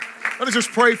Let us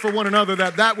just pray for one another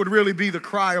that would really be the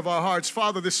cry of our hearts.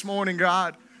 Father, this morning,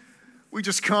 God, we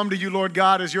just come to you, Lord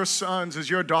God, as your sons, as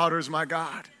your daughters, my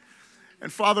God.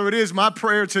 And Father, it is my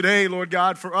prayer today, Lord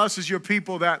God, for us as your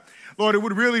people that, Lord, it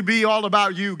would really be all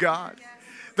about you, God.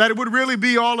 That it would really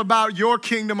be all about your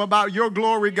kingdom, about your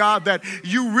glory, God. That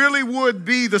you really would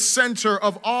be the center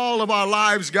of all of our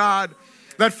lives, God.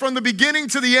 That from the beginning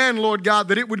to the end, Lord God,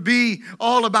 that it would be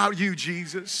all about you,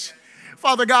 Jesus.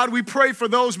 Father God, we pray for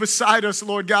those beside us,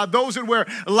 Lord God, those that we're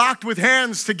locked with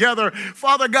hands together.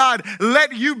 Father God,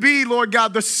 let you be, Lord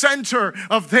God, the center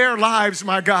of their lives,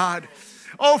 my God.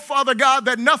 Oh, Father God,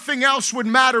 that nothing else would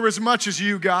matter as much as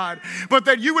you, God, but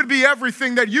that you would be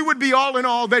everything, that you would be all in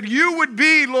all, that you would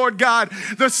be, Lord God,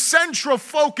 the central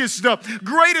focus, the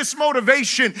greatest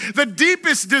motivation, the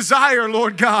deepest desire,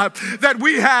 Lord God, that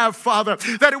we have, Father,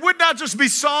 that it would not just be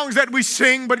songs that we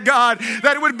sing, but God,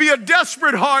 that it would be a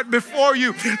desperate heart before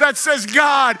you that says,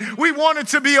 God, we want it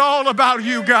to be all about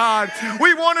you, God.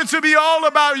 We want it to be all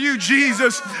about you,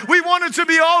 Jesus. We want it to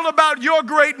be all about your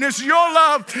greatness, your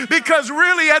love, because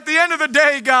really at the end of the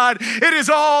day, God, it is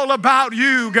all about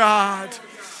you, God.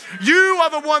 You are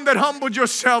the one that humbled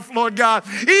yourself, Lord God,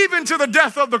 even to the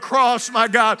death of the cross, my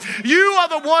God. You are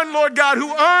the one, Lord God,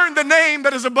 who earned the name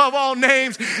that is above all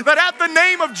names, that at the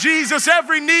name of Jesus,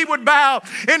 every knee would bow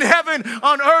in heaven,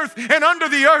 on earth, and under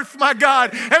the earth, my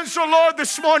God. And so, Lord,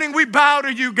 this morning we bow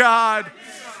to you, God.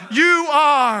 You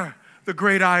are the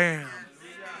great I am.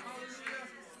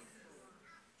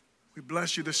 We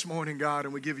bless you this morning, God,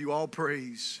 and we give you all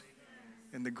praise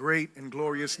in the great and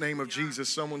glorious name of Jesus.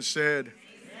 Someone said,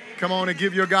 come on and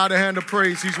give your God a hand of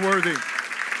praise. He's worthy.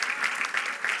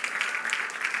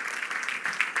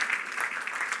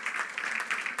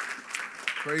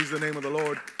 Praise the name of the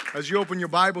Lord. As you open your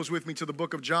Bibles with me to the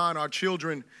book of John, our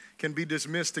children can be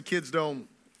dismissed to Kids Dome.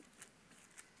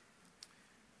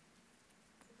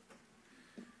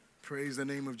 Praise the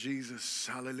name of Jesus.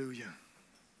 Hallelujah.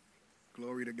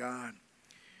 Glory to God.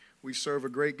 We serve a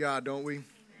great God, don't we? Amen.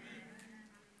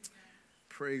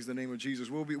 Praise the name of Jesus.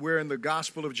 We're in the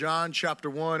Gospel of John, chapter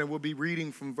 1, and we'll be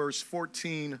reading from verse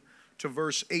 14 to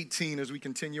verse 18 as we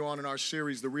continue on in our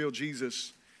series, The Real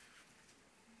Jesus.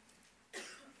 And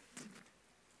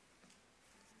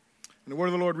the word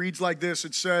of the Lord reads like this.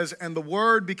 It says, "And the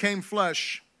Word became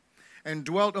flesh and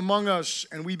dwelt among us,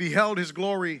 and we beheld his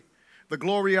glory, the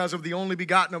glory as of the only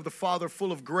begotten of the Father,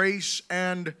 full of grace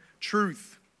and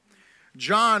truth.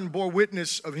 John bore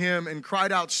witness of him and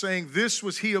cried out, saying, This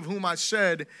was he of whom I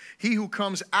said, He who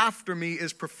comes after me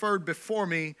is preferred before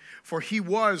me, for he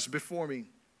was before me.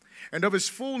 And of his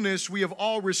fullness we have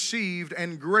all received,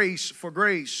 and grace for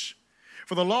grace.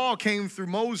 For the law came through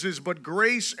Moses, but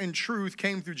grace and truth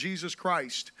came through Jesus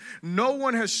Christ. No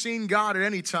one has seen God at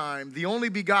any time. The only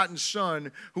begotten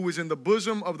Son, who is in the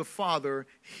bosom of the Father,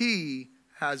 he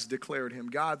has declared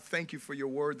him." God, thank you for your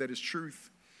word that is truth.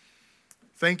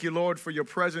 Thank you, Lord, for your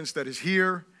presence that is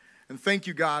here. And thank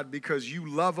you, God, because you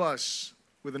love us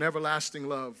with an everlasting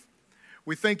love.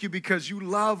 We thank you because you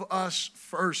love us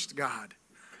first, God.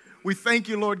 We thank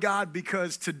you, Lord God,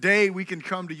 because today we can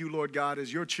come to you, Lord God,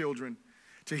 as your children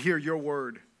to hear your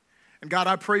word. And God,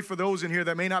 I pray for those in here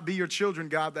that may not be your children,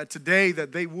 God, that today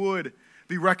that they would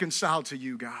be reconciled to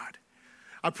you, God.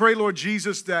 I pray, Lord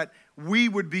Jesus, that we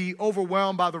would be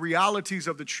overwhelmed by the realities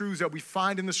of the truths that we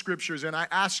find in the scriptures. And I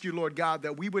ask you, Lord God,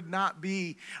 that we would not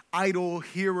be idle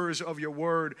hearers of your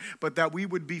word, but that we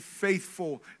would be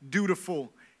faithful,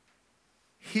 dutiful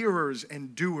hearers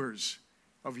and doers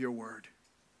of your word.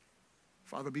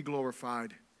 Father, be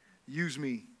glorified. Use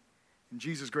me in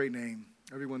Jesus' great name.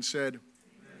 Everyone said,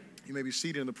 amen. You may be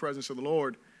seated in the presence of the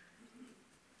Lord.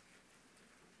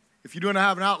 If you don't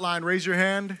have an outline, raise your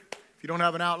hand. If you don't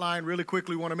have an outline, really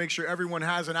quickly, we want to make sure everyone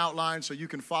has an outline so you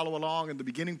can follow along in the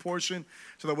beginning portion,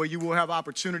 so that way you will have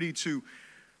opportunity to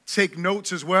take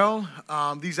notes as well.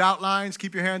 These outlines,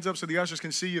 keep your hands up so the ushers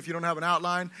can see you if you don't have an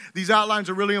outline. These outlines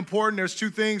are really important. There's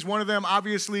two things. One of them,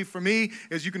 obviously, for me,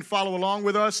 is you can follow along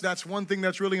with us. That's one thing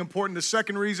that's really important. The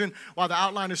second reason why the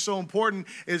outline is so important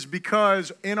is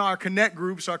because in our Connect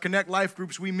groups, our Connect Life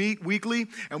groups, we meet weekly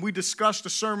and we discuss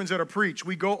the sermons that are preached.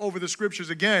 We go over the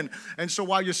scriptures again. And so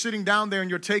while you're sitting down there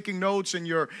and you're taking notes and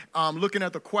you're looking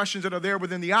at the questions that are there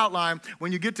within the outline,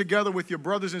 when you get together with your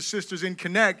brothers and sisters in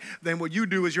Connect, then what you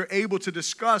do is you're you're able to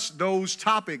discuss those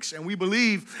topics. And we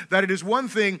believe that it is one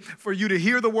thing for you to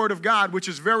hear the Word of God, which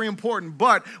is very important,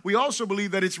 but we also believe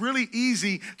that it's really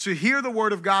easy to hear the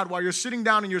Word of God while you're sitting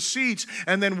down in your seats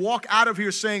and then walk out of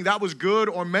here saying that was good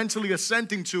or mentally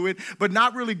assenting to it, but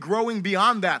not really growing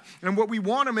beyond that. And what we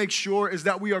want to make sure is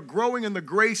that we are growing in the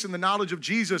grace and the knowledge of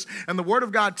Jesus. And the Word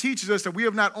of God teaches us that we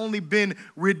have not only been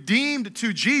redeemed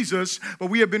to Jesus, but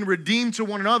we have been redeemed to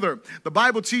one another. The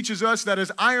Bible teaches us that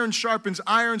as iron sharpens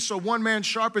iron, so one man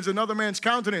sharpens another man's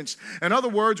countenance. In other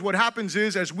words, what happens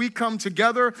is as we come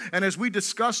together and as we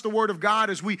discuss the Word of God,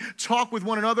 as we talk with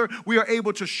one another, we are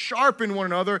able to sharpen one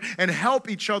another and help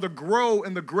each other grow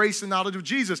in the grace and knowledge of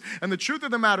Jesus. And the truth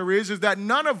of the matter is that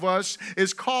none of us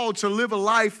is called to live a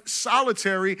life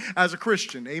solitary as a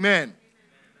Christian. Amen.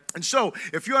 And so,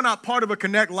 if you're not part of a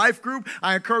Connect Life group,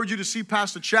 I encourage you to see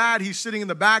Pastor Chad. He's sitting in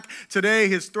the back today.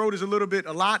 His throat is a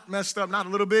lot messed up, not a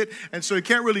little bit. And so he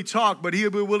can't really talk, but he'll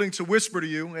be willing to whisper to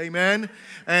you, amen,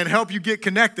 and help you get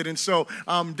connected. And so,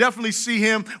 definitely see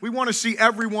him. We want to see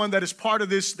everyone that is part of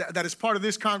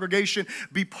this congregation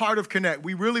be part of Connect.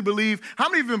 We really believe. How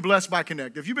many of you have been blessed by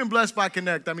Connect? If you've been blessed by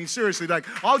Connect, I mean, seriously, like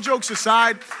all jokes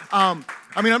aside, I'm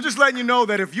just letting you know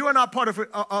that if you are not part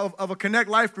of a Connect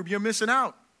Life group, you're missing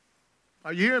out.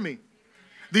 Are you hearing me?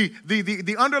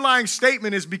 The underlying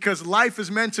statement is because life is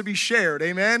meant to be shared.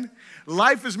 Amen?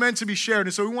 Life is meant to be shared,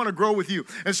 and so we want to grow with you.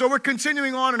 And so we're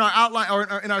continuing on in our outline,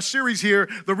 or in our series here,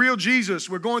 The Real Jesus.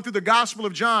 We're going through the Gospel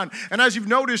of John. And as you've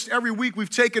noticed, every week we've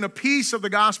taken a piece of the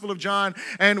Gospel of John,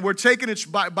 and we're taking it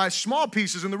by small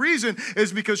pieces. And the reason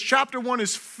is because chapter 1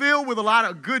 is filled with a lot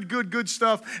of good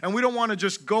stuff, and we don't want to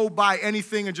just go by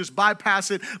anything and just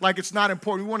bypass it like it's not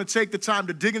important. We want to take the time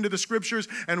to dig into the Scriptures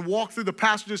and walk through the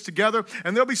passages together.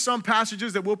 And there'll be some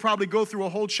passages that we'll probably go through a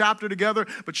whole chapter together,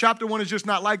 but chapter 1 is just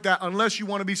not like that unless you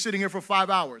want to be sitting here for 5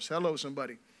 hours. Hello,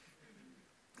 somebody.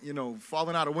 You know,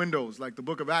 falling out of windows, like the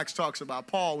book of Acts talks about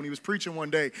Paul when he was preaching one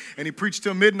day, and he preached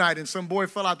till midnight, and some boy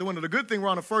fell out the window. The good thing we're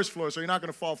on the first floor, so you're not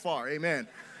going to fall far. Amen.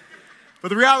 But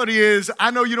the reality is,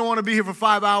 I know you don't want to be here for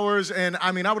 5 hours, and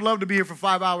I would love to be here for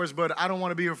 5 hours, but I don't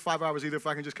want to be here for 5 hours either, if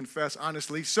I can just confess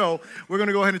honestly. So we're going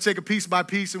to go ahead and take it piece by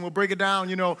piece, and we'll break it down,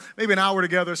 maybe an hour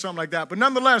together or something like that. But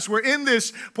nonetheless, we're in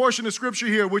this portion of Scripture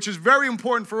here, which is very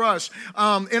important for us.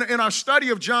 In our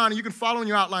study of John, and you can follow in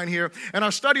your outline here, in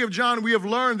our study of John, we have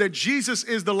learned that Jesus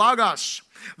is the Logos,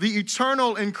 the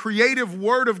eternal and creative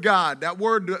Word of God. That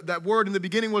word in the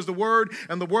beginning was the Word,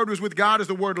 and the Word was with God, is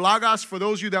the word Logos, for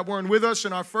those of you that weren't with us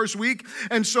in our first week.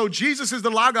 And so Jesus is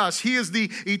the Logos. He is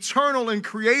the eternal and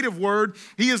creative Word.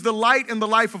 He is the light in the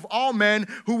life of all men,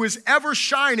 who is ever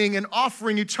shining and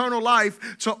offering eternal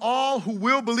life to all who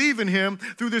will believe in Him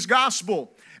through this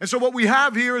gospel. And so what we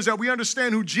have here is that we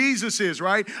understand who Jesus is,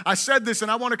 right? I said this, and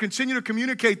I want to continue to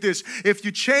communicate this. If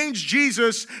you change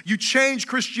Jesus, you change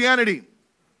Christianity.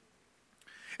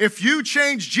 If you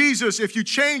change Jesus, if you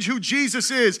change who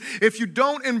Jesus is, if you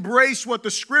don't embrace what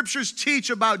the Scriptures teach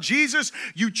about Jesus,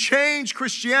 you change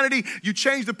Christianity, you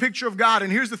change the picture of God.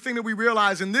 And here's the thing that we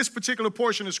realize in this particular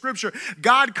portion of Scripture: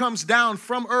 God comes down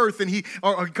from earth, and he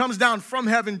comes down from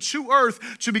heaven to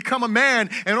earth to become a man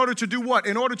in order to do what?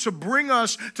 In order to bring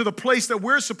us to the place that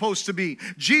we're supposed to be.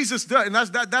 Jesus does, and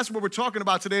that's what we're talking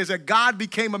about today, is that God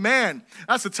became a man.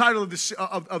 That's the title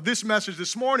of this message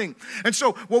this morning. And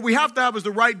so what we have to have is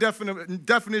the right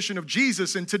definition of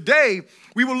Jesus. And today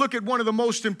we will look at one of the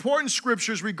most important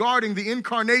scriptures regarding the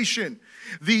incarnation,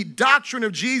 the doctrine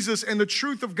of Jesus, and the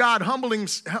truth of God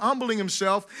humbling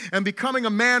himself and becoming a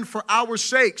man for our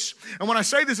sakes. And when I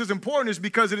say this is important, is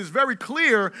because it is very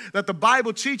clear that the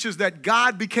Bible teaches that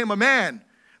God became a man.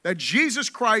 That Jesus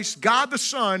Christ, God the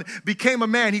Son, became a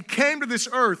man. He came to this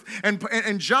earth.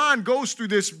 And John goes through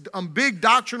this big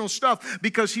doctrinal stuff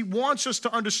because he wants us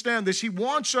to understand this. He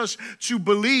wants us to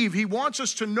believe. He wants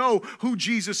us to know who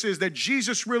Jesus is, that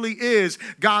Jesus really is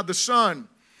God the Son.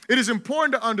 It is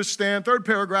important to understand, third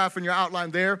paragraph in your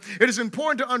outline there, it is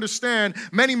important to understand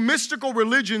many mystical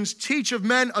religions teach of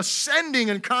men ascending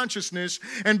in consciousness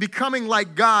and becoming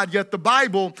like God, yet the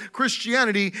Bible,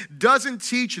 Christianity, doesn't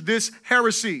teach this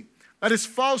heresy. That is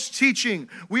false teaching.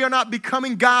 We are not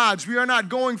becoming gods. We are not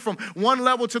going from one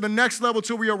level to the next level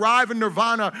till we arrive in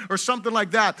nirvana or something like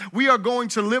that. We are going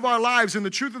to live our lives, and the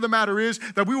truth of the matter is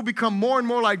that we will become more and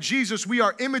more like Jesus. We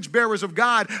are image bearers of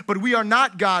God, but we are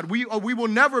not God. We will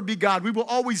never be God. We will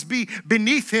always be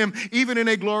beneath Him, even in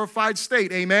a glorified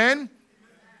state. Amen?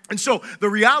 And so the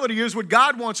reality is what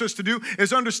God wants us to do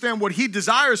is understand what he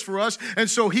desires for us. And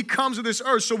so he comes to this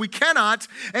earth. So we cannot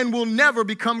and will never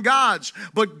become gods.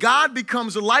 But God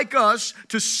becomes like us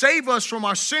to save us from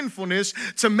our sinfulness,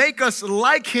 to make us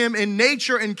like him in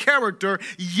nature and character.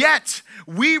 Yet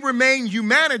we remain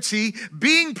humanity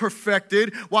being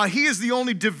perfected while he is the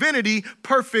only divinity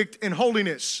perfect in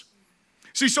holiness.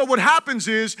 See, so what happens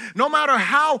is no matter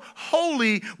how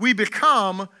holy we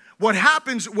become, what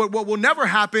will never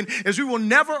happen is we will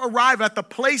never arrive at the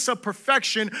place of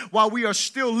perfection while we are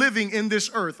still living in this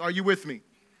earth. Are you with me?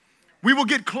 We will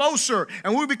get closer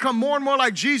and we'll become more and more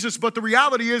like Jesus. But the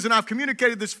reality is, and I've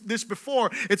communicated this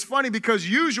before, it's funny because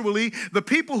usually the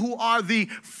people who are the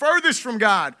furthest from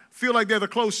God feel like they're the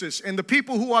closest. And the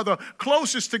people who are the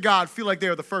closest to God feel like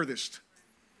they're the furthest.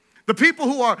 The people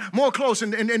who are more close,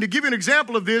 and to give you an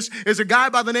example of this, is a guy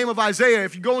by the name of Isaiah.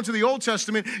 If you go into the Old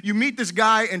Testament, you meet this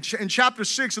guy in chapter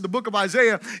 6 of the book of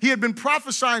Isaiah. He had been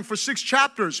prophesying for 6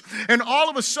 chapters, and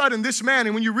all of a sudden, this man,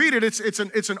 and when you read it,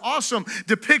 it's an awesome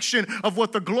depiction of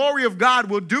what the glory of God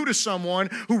will do to someone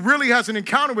who really has an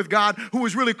encounter with God, who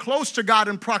is really close to God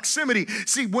in proximity.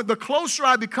 See, the closer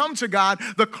I become to God,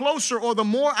 the closer or the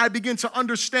more I begin to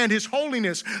understand his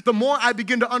holiness, the more I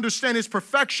begin to understand his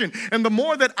perfection, and the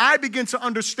more that I begin to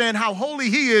understand how holy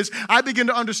he is, I begin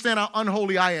to understand how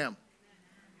unholy I am.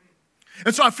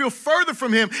 And so I feel further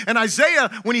from him. And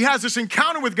Isaiah, when he has this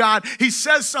encounter with God, he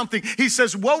says something. He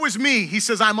says, woe is me. He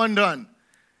says, I'm undone.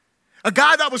 A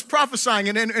guy that was prophesying,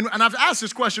 and I've asked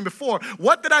this question before.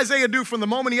 What did Isaiah do from the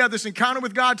moment he had this encounter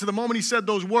with God to the moment he said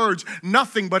those words?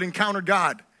 Nothing but encounter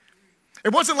God.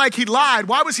 It wasn't like he lied.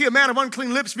 Why was he a man of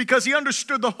unclean lips? Because he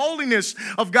understood the holiness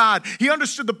of God. He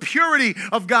understood the purity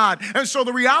of God. And so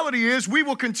the reality is we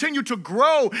will continue to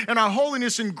grow in our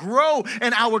holiness and grow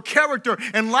in our character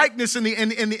and likeness in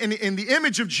the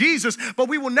image of Jesus, but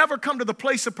we will never come to the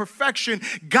place of perfection.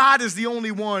 God is the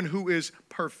only one who is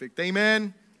perfect.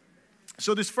 Amen?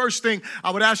 So this first thing I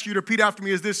would ask you to repeat after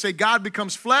me is this. Say, God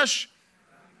becomes flesh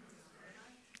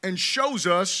and shows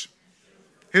us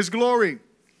his glory.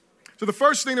 So the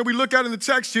first thing that we look at in the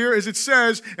text here is it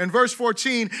says in verse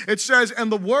 14, it says,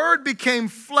 and the word became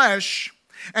flesh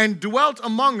and dwelt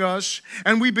among us,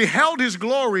 and we beheld his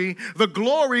glory, the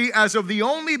glory as of the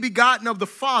only begotten of the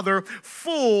Father,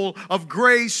 full of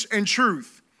grace and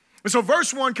truth. And so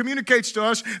verse 1 communicates to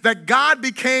us that God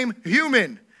became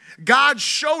human. God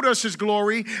showed us his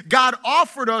glory. God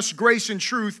offered us grace and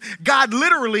truth. God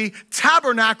literally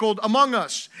tabernacled among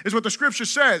us, is what the scripture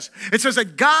says. It says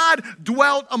that God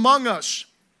dwelt among us.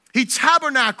 He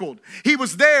tabernacled. He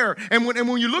was there. And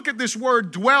when you look at this word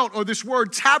dwelt or this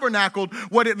word tabernacled,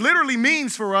 what it literally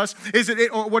means for us is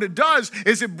what it does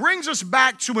is it brings us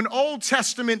back to an Old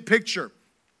Testament picture.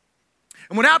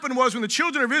 And what happened was when the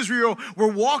children of Israel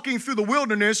were walking through the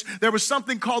wilderness, there was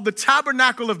something called the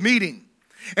tabernacle of meeting.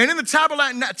 And in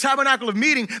the tabernacle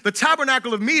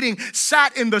of meeting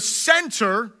sat in the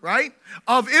center, right,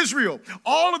 of Israel.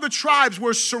 All of the tribes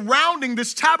were surrounding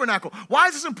this tabernacle. Why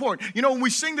is this important? You know, when we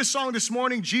sing this song this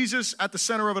morning, Jesus at the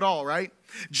center of it all, right?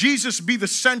 Jesus be the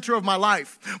center of my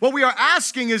life. What we are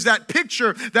asking is that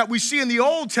picture that we see in the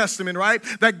Old Testament, right?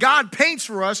 That God paints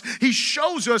for us. He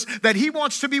shows us that he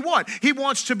wants to be what? He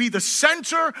wants to be the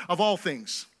center of all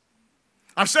things.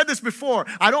 I've said this before.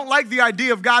 I don't like the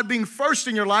idea of God being first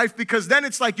in your life because then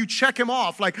it's like you check him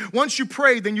off. Like once you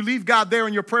pray, then you leave God there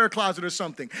in your prayer closet or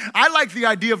something. I like the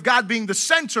idea of God being the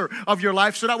center of your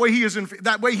life so that way he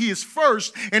is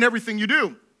first in everything you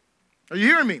do. Are you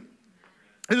hearing me?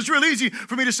 And it's real easy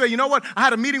for me to say, you know what? I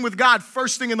had a meeting with God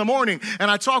first thing in the morning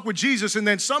and I talked with Jesus and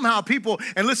then somehow people,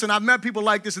 and listen, I've met people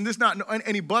like this and this is not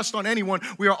any bust on anyone.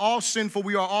 We are all sinful.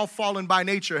 We are all fallen by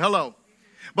nature. Hello.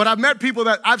 But I've met people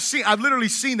that I've literally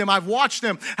seen them. I've watched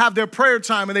them have their prayer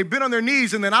time and they've been on their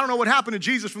knees and then I don't know what happened to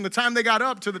Jesus from the time they got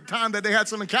up to the time that they had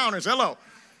some encounters. Hello.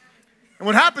 And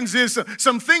what happens is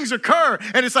some things occur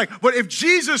and it's like, but if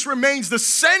Jesus remains the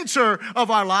center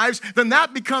of our lives, then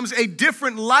that becomes a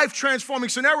different life transforming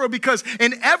scenario because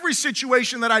in every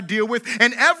situation that I deal with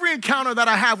and every encounter that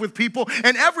I have with people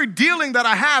and every dealing that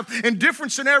I have in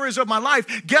different scenarios of my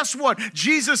life, guess what?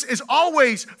 Jesus is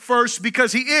always first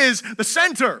because he is the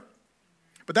center.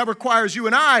 But that requires you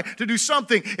and I to do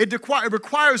something. It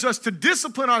requires us to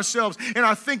discipline ourselves in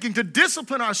our thinking, to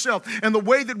discipline ourselves in the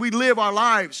way that we live our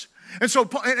lives. And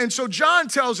so John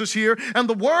tells us here, and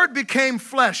the word became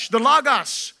flesh, the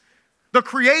logos, the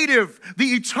creative, the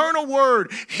eternal word.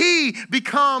 He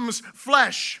becomes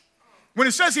flesh. When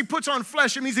it says he puts on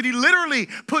flesh, it means that he literally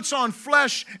puts on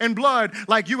flesh and blood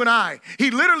like you and I. He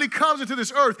literally comes into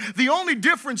this earth. The only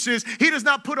difference is he does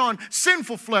not put on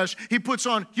sinful flesh. He puts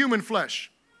on human flesh.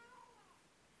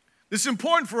 This is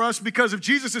important for us because if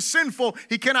Jesus is sinful,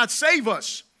 he cannot save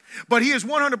us. But he is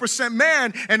 100%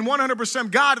 man and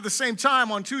 100% God at the same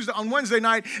time. On Wednesday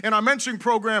night in our mentoring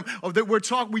program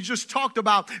we just talked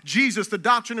about Jesus, the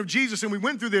doctrine of Jesus, and we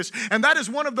went through this. And that is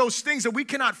one of those things that we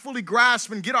cannot fully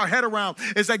grasp and get our head around,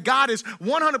 is that God is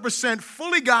 100%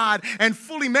 fully God and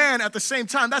fully man at the same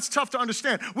time. That's tough to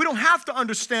understand. We don't have to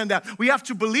understand that. We have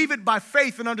to believe it by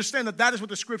faith and understand that that is what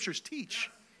the scriptures teach.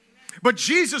 But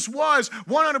Jesus was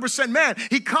 100% man.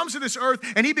 He comes to this earth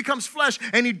and he becomes flesh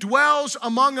and he dwells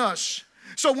among us.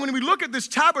 So when we look at this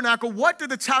tabernacle, what did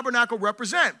the tabernacle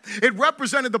represent? It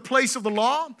represented the place of the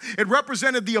law. It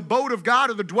represented the abode of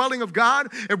God, or the dwelling of God.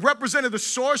 It represented the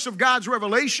source of God's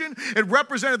revelation. It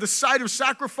represented the site of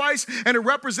sacrifice, and it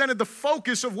represented the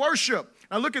focus of worship.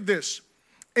 Now look at this.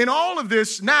 In all of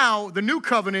this, now, the new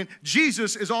covenant,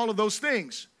 Jesus is all of those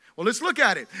things. Well, let's look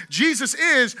at it. Jesus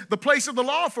is the place of the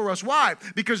law for us. Why?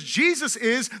 Because Jesus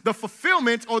is the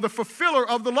fulfillment or the fulfiller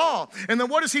of the law. And then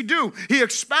what does he do? He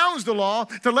expounds the law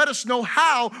to let us know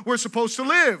how we're supposed to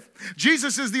live.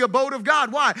 Jesus is the abode of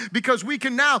God. Why? Because we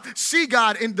can now see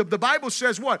God. And the Bible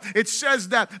says what? It says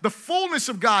that the fullness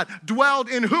of God dwelled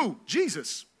in who?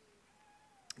 Jesus.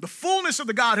 The fullness of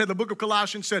the Godhead, the book of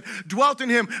Colossians said, dwelt in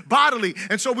him bodily.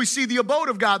 And so we see the abode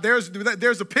of God. There's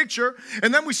a picture.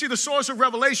 And then we see the source of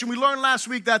revelation. We learned last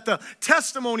week that the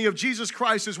testimony of Jesus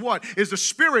Christ is what? Is the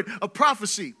spirit of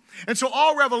prophecy. And so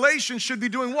all revelation should be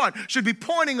doing what? Should be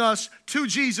pointing us to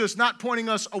Jesus, not pointing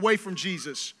us away from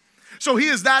Jesus. So he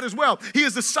is that as well. He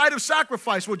is the site of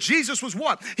sacrifice. Well, Jesus was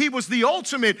what? He was the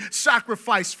ultimate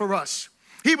sacrifice for us.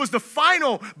 He was the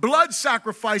final blood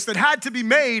sacrifice that had to be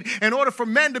made in order for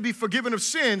men to be forgiven of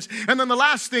sins. And then the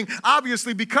last thing,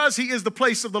 obviously, because he is the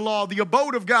place of the law, the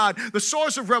abode of God, the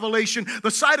source of revelation, the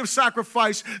site of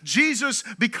sacrifice, Jesus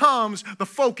becomes the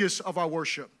focus of our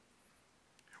worship.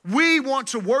 We want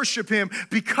to worship him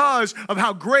because of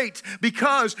how great,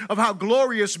 because of how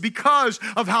glorious, because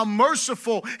of how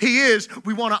merciful he is.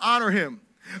 We want to honor him.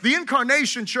 The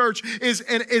incarnation, church, is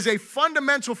a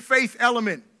fundamental faith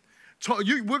element.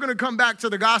 We're going to come back to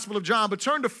the Gospel of John, but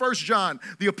turn to 1 John,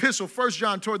 the epistle, 1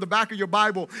 John, toward the back of your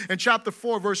Bible in chapter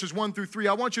 4, verses 1 through 3.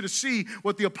 I want you to see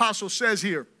what the apostle says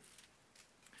here.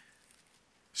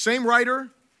 Same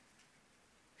writer.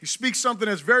 He speaks something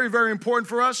that's very, very important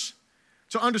for us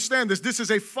to understand this. This is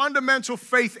a fundamental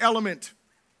faith element.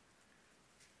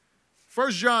 1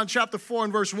 John chapter 4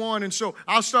 and verse 1, and so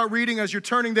I'll start reading as you're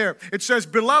turning there. It says,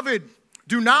 "Beloved,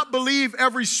 do not believe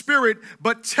every spirit,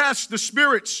 but test the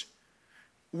spirits,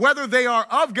 whether they are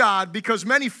of God, because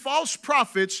many false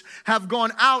prophets have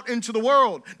gone out into the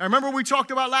world." Now remember what we talked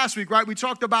about last week, right? We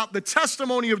talked about the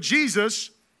testimony of Jesus,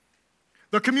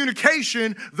 the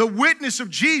communication, the witness of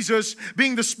Jesus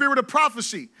being the spirit of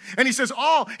prophecy. And he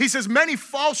says many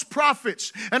false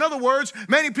prophets. In other words,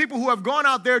 many people who have gone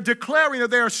out there declaring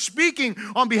that they are speaking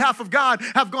on behalf of God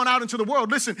have gone out into the world.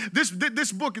 Listen, this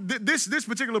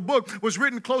particular book was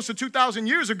written close to 2,000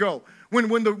 years ago when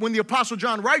the Apostle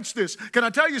John writes this. Can I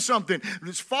tell you something?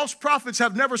 These false prophets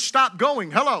have never stopped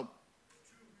going. Hello.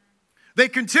 They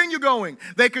continue going.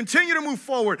 They continue to move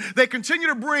forward. They continue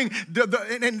to bring,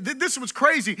 and this was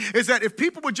crazy, is that if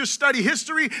people would just study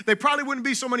history, they probably wouldn't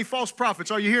be so many false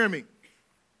prophets. Are you hearing me?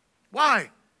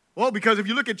 Why? Well, because if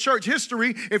you look at church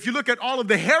history, if you look at all of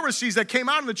the heresies that came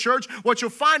out of the church, what you'll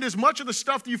find is much of the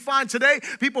stuff that you find today,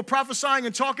 people prophesying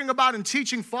and talking about and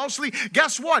teaching falsely,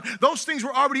 guess what? Those things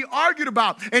were already argued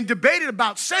about and debated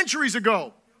about centuries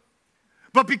ago.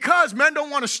 But because men don't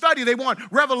want to study, they want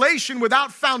revelation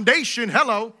without foundation,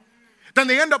 hello, then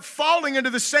they end up falling into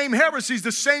the same heresies,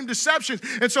 the same deceptions.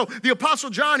 And so the Apostle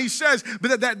John, he says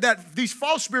that these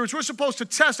false spirits, we're supposed to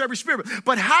test every spirit.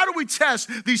 But how do we test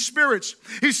these spirits?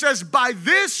 He says, by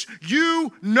this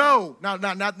you know. Now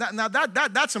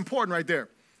that's important right there.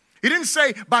 He didn't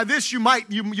say, by this you might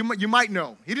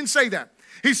know. He didn't say that.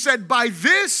 He said, by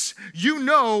this you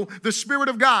know the Spirit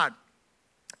of God.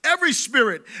 Every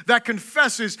spirit that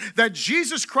confesses that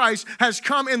Jesus Christ has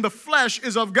come in the flesh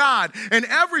is of God. And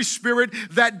every spirit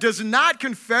that does not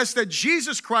confess that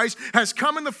Jesus Christ has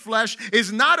come in the flesh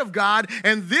is not of God.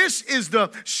 And this is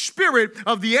the spirit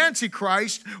of the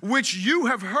Antichrist, which you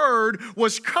have heard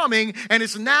was coming and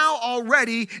is now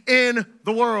already in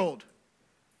the world.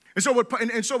 And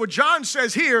so what John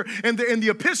says here in the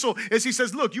epistle is he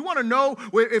says, look, you want to know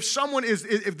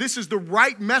if this is the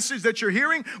right message that you're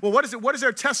hearing? Well, what is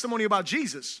their testimony about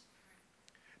Jesus?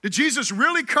 Did Jesus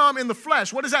really come in the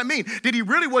flesh? What does that mean?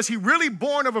 Was he really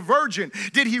born of a virgin?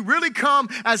 Did he really come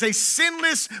as a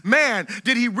sinless man?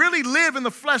 Did he really live in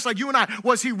the flesh like you and I?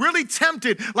 Was he really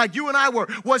tempted like you and I were?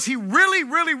 Was he really,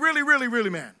 really, really, really,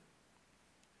 really man?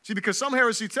 See, because some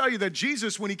heresies tell you that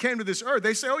Jesus, when he came to this earth,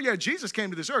 they say, oh yeah, Jesus came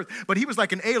to this earth, but he was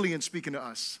like an alien speaking to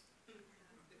us.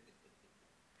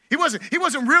 He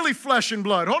wasn't really flesh and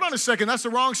blood. Hold on a second, that's the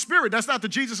wrong spirit. That's not the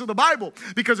Jesus of the Bible.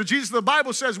 Because the Jesus of the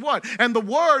Bible says what? And the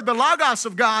word, the Logos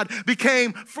of God,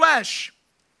 became flesh.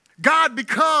 God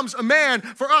becomes a man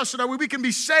for us so that we can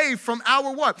be saved from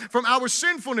our what? From our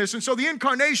sinfulness. And so the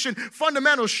incarnation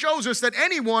fundamental shows us that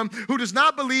anyone who does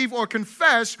not believe or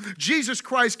confess Jesus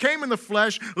Christ came in the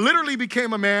flesh, literally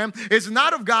became a man, is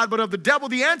not of God but of the devil,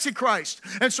 the Antichrist.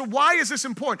 And so why is this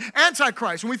important?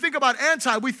 Antichrist. When we think about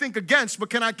anti, we think against.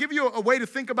 But can I give you a way to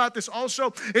think about this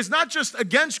also? It's not just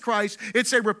against Christ,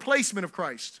 it's a replacement of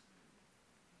Christ.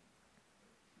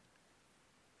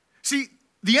 See,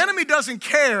 the enemy doesn't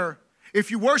care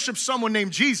if you worship someone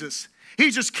named Jesus.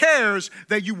 He just cares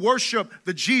that you worship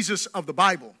the Jesus of the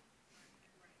Bible.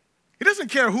 He doesn't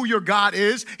care who your God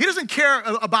is. He doesn't care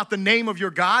about the name of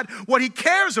your God. What he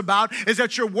cares about is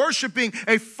that you're worshiping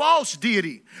a false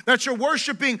deity, that you're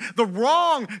worshiping the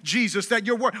wrong Jesus, that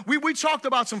we talked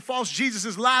about some false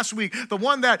Jesuses last week. The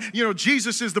one that,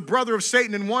 Jesus is the brother of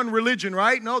Satan in one religion,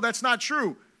 right? No, that's not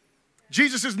true.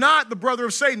 Jesus is not the brother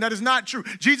of Satan. That is not true.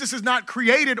 Jesus is not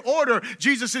created order.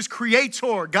 Jesus is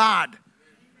creator, God.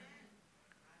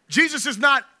 Jesus is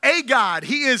not a God.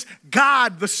 He is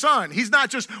God the Son. He's not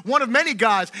just one of many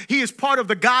gods. He is part of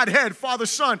the Godhead, Father,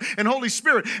 Son, and Holy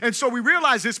Spirit. And so we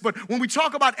realize this, but when we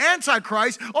talk about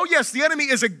Antichrist, oh yes, the enemy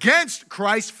is against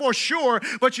Christ for sure,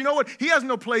 but you know what? He has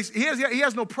no place, he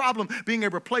has no problem being a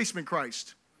replacement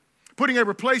Christ. Putting a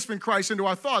replacement Christ into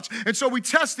our thoughts. And so we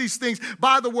test these things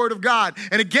by the word of God.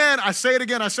 And again, I say it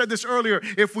again, I said this earlier,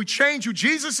 if we change who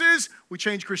Jesus is, we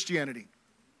change Christianity.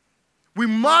 We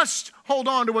must hold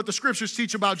on to what the scriptures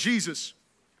teach about Jesus.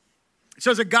 It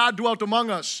says that God dwelt among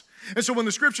us. And so when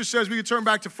the scripture says, we can turn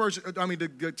back to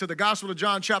the Gospel of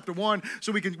John chapter 1,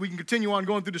 so we can continue on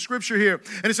going through the scripture here.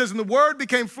 And it says, and the word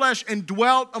became flesh and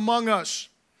dwelt among us.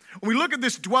 When we look at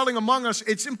this dwelling among us,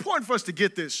 it's important for us to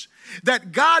get this,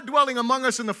 that God dwelling among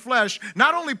us in the flesh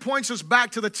not only points us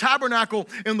back to the tabernacle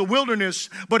in the wilderness,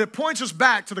 but it points us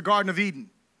back to the Garden of Eden.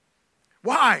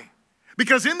 Why?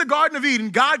 Because in the Garden of Eden,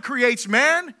 God creates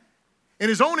man in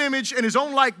his own image and his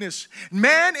own likeness.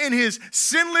 Man in his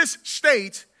sinless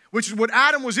state, which is what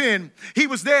Adam was in, he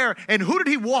was there, and who did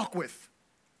he walk with?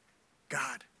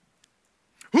 God.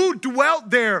 Who dwelt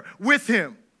there with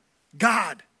him?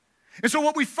 God. And so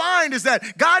what we find is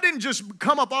that God didn't just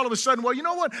come up all of a sudden, well, you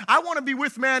know what? I want to be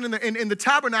with man in the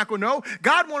tabernacle. No,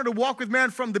 God wanted to walk with man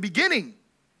from the beginning.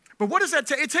 But what does that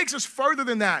take? It takes us further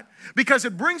than that, because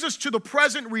it brings us to the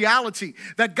present reality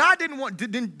that God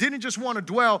didn't just want to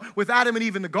dwell with Adam and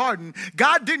Eve in the garden.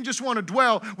 God didn't just want to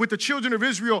dwell with the children of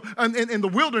Israel in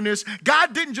the wilderness.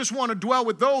 God didn't just want to dwell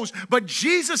with those, but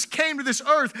Jesus came to this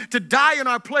earth to die in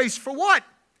our place for what?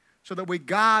 So that way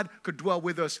God could dwell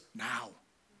with us now.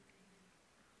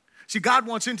 See, God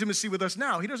wants intimacy with us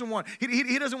now. He doesn't want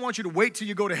you to wait till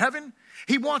you go to heaven.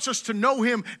 He wants us to know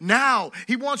him now.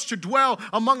 He wants to dwell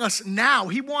among us now.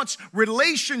 He wants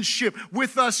relationship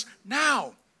with us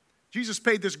now. Jesus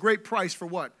paid this great price for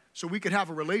what? So we could have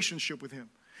a relationship with him.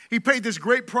 He paid this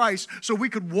great price so we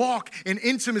could walk in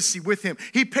intimacy with him.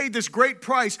 He paid this great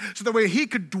price so that way he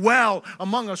could dwell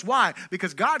among us. Why?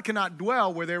 Because God cannot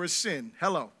dwell where there is sin.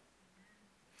 Hello.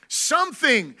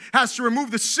 Something has to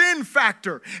remove the sin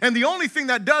factor. And the only thing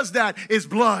that does that is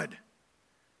blood.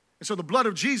 And so the blood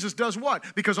of Jesus does what?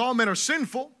 Because all men are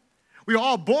sinful. We are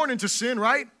all born into sin,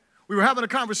 right? We were having a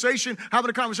conversation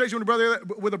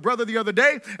with a brother the other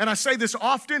day, and I say this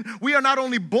often. We are not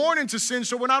only born into sin,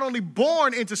 so we're not only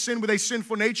born into sin with a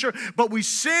sinful nature, but we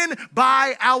sin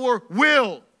by our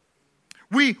will.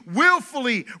 We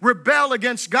willfully rebel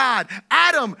against God.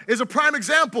 Adam is a prime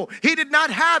example. He did not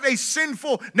have a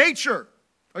sinful nature.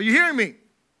 Are you hearing me?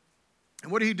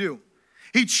 And what did he do?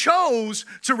 He chose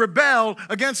to rebel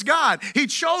against God. He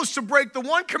chose to break the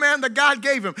one command that God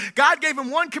gave him. God gave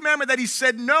him one commandment that he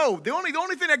said no. The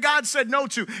only thing that God said no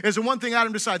to is the one thing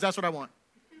Adam decides, that's what I want.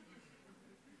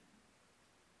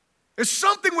 There's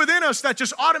something within us that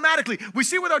just automatically, we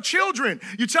see with our children.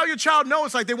 You tell your child no,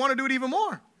 it's like they want to do it even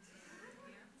more.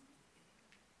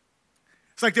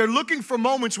 It's like they're looking for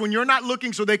moments when you're not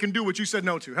looking so they can do what you said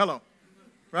no to. Hello.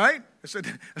 Right?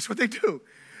 That's what they do.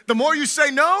 The more you say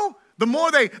no, the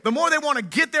more they want to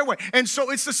get their way. And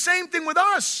so it's the same thing with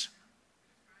us.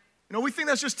 We think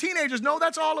that's just teenagers. No,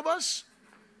 that's all of us.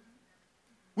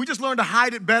 We just learn to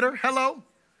hide it better. Hello.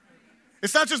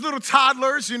 It's not just little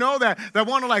toddlers, that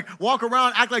want to walk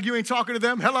around, act like you ain't talking to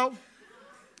them. Hello.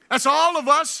 That's all of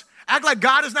us. Act like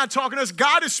God is not talking to us.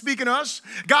 God is speaking to us.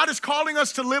 God is calling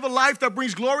us to live a life that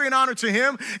brings glory and honor to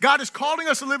him. God is calling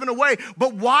us to live in a way.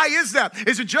 But why is that?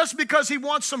 Is it just because he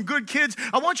wants some good kids?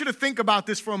 I want you to think about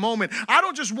this for a moment. I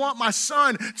don't just want my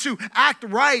son to act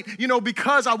right,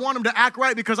 because I want him to act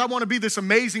right because I want to be this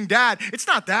amazing dad. It's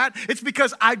not that. It's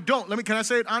because I don't. Can I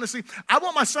say it honestly? I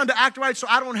want my son to act right so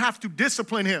I don't have to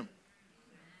discipline him.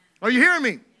 Are you hearing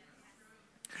me?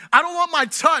 I don't want my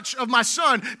touch of my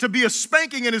son to be a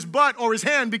spanking in his butt or his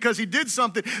hand because he did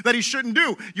something that he shouldn't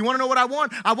do. You want to know what I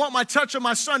want? I want my touch of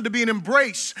my son to be an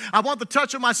embrace. I want the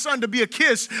touch of my son to be a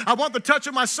kiss. I want the touch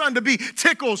of my son to be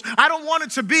tickles. I don't want it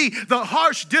to be the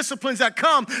harsh disciplines that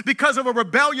come because of a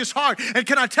rebellious heart. And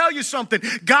can I tell you something?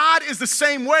 God is the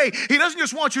same way. He doesn't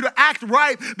just want you to act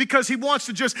right because he wants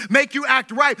to just make you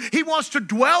act right. He wants to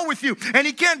dwell with you. And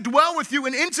he can't dwell with you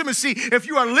in intimacy if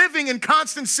you are living in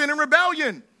constant sin and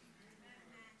rebellion.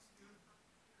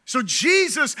 So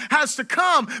Jesus has to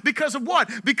come because of what?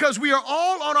 Because we are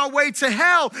all on our way to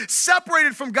hell,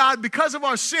 separated from God because of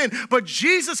our sin. But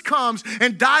Jesus comes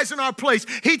and dies in our place.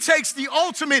 He takes the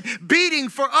ultimate beating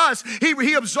for us. He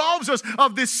absolves us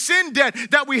of this sin debt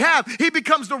that we have. He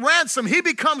becomes the ransom. He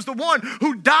becomes the one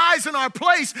who dies in our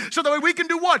place so that we can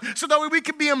do what? So that we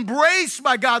can be embraced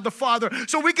by God the Father.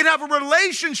 So we can have a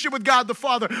relationship with God the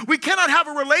Father. We cannot have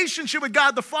a relationship with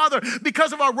God the Father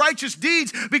because of our righteous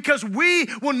deeds, because we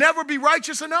will never be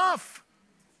righteous enough.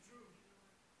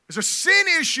 There's a sin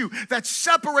issue that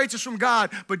separates us from God,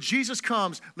 but Jesus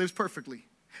comes, lives perfectly,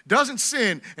 doesn't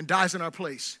sin, and dies in our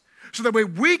place. So that way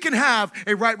we can have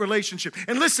a right relationship.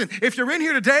 And listen, if you're in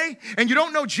here today and you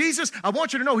don't know Jesus, I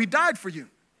want you to know he died for you.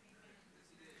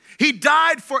 He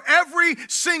died for every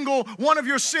single one of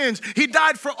your sins. He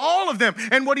died for all of them.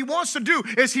 And what he wants to do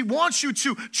is he wants you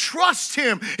to trust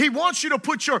him. He wants you to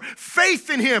put your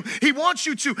faith in him. He wants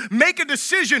you to make a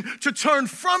decision to turn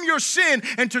from your sin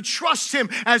and to trust him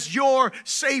as your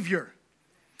Savior.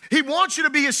 He wants you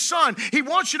to be his son. He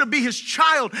wants you to be his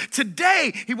child.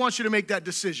 Today, he wants you to make that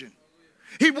decision.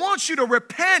 He wants you to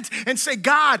repent and say,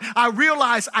 God, I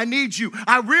realize I need you.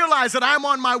 I realize that I'm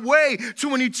on my way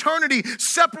to an eternity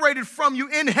separated from you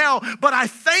in hell, but I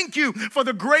thank you for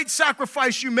the great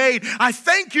sacrifice you made. I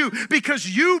thank you because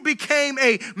you became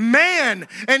a man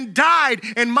and died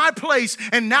in my place,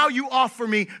 and now you offer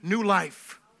me new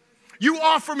life. You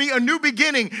offer me a new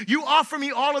beginning. You offer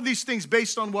me all of these things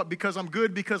based on what? Because I'm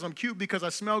good, because I'm cute, because I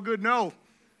smell good? No.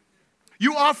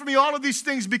 You offer me all of these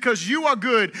things because you are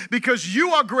good, because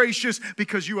you are gracious,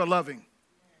 because you are loving.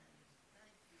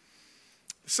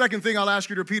 The second thing I'll ask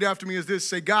you to repeat after me is this.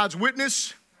 Say, God's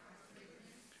witness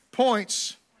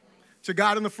points to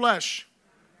God in the flesh.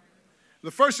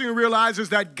 The first thing we realize is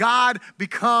that God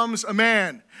becomes a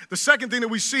man. The second thing that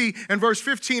we see in verse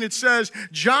 15, it says,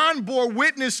 John bore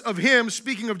witness of him,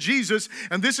 speaking of Jesus.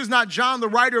 And this is not John, the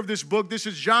writer of this book. This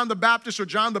is John the Baptist or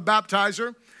John the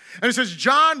Baptizer. And it says,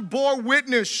 John bore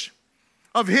witness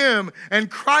of him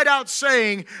and cried out,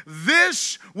 saying,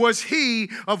 this was he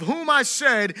of whom I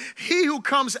said, he who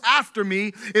comes after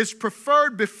me is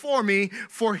preferred before me,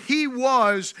 for he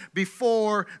was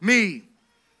before me.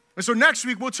 And so next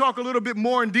week, we'll talk a little bit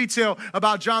more in detail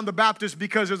about John the Baptist,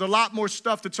 because there's a lot more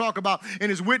stuff to talk about in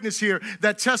his witness here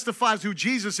that testifies who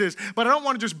Jesus is. But I don't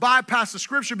want to just bypass the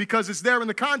scripture because it's there in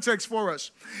the context for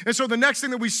us. And so the next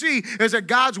thing that we see is that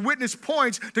God's witness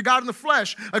points to God in the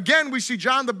flesh. Again, we see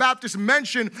John the Baptist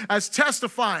mentioned as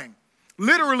testifying.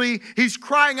 Literally, he's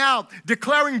crying out,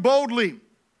 declaring boldly.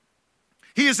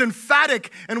 He is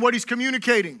emphatic in what he's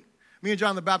communicating. Me and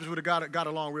John the Baptist would have got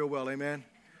along real well, amen?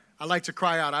 I like to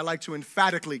cry out. I like to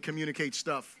emphatically communicate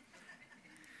stuff.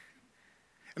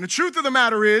 And the truth of the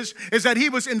matter is that he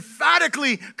was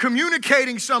emphatically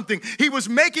communicating something. He was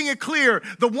making it clear.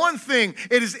 The one thing,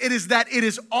 it is that it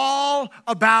is all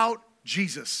about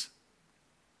Jesus.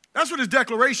 That's what his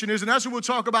declaration is, and that's what we'll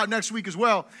talk about next week as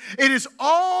well. It is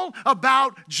all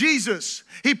about Jesus.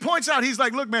 He points out, he's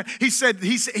like, look, man,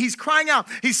 he's crying out.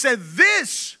 He said,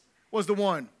 this was the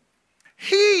one.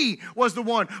 He was the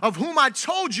one of whom I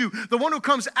told you, the one who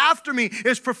comes after me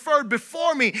is preferred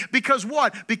before me. Because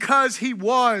what? Because he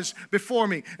was before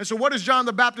me. And so what is John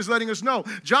the Baptist letting us know?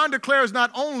 John declares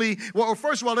not only, well,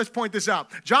 first of all, let's point this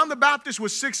out. John the Baptist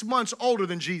was 6 months older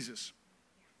than Jesus.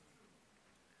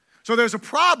 So there's a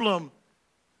problem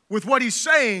with what he's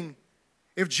saying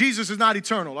if Jesus is not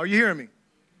eternal. Are you hearing me?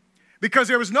 Because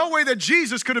there was no way that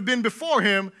Jesus could have been before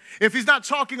him if he's not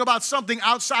talking about something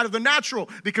outside of the natural.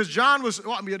 Because John was,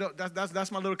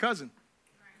 that's my little cousin.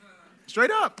 Straight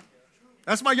up.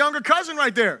 That's my younger cousin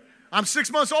right there. I'm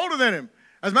 6 months older than him.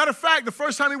 As a matter of fact, the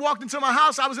first time he walked into my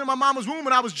house, I was in my mama's womb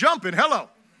and I was jumping. Hello.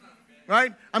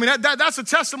 Right? I mean, that's a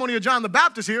testimony of John the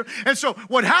Baptist here. And so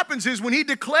what happens is when he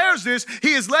declares this,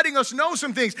 he is letting us know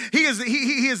some things. He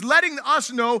is letting us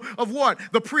know of what?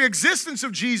 The preexistence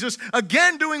of Jesus.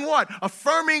 Again, doing what?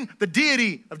 Affirming the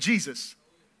deity of Jesus.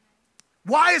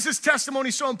 Why is his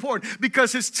testimony so important?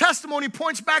 Because his testimony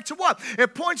points back to what?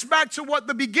 It points back to what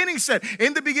the beginning said.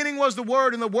 In the beginning was the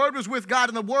Word, and the Word was with God,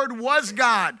 and the Word was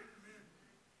God.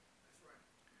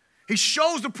 He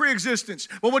shows the preexistence.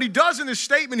 But what he does in this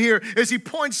statement here is he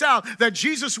points out that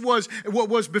Jesus was what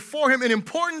was before him in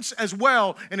importance as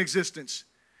well in existence.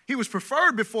 He was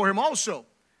preferred before him also.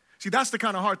 See, that's the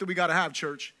kind of heart that we got to have,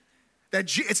 church.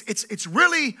 That it's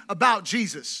really about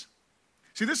Jesus.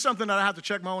 See, this is something that I have to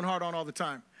check my own heart on all the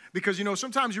time. Because,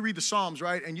 sometimes you read the Psalms,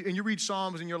 right? And you read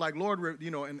Psalms and you're like, Lord,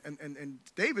 and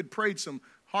David prayed some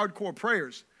hardcore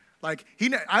prayers. Like,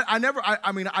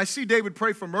 I see David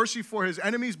pray for mercy for his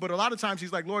enemies, but a lot of times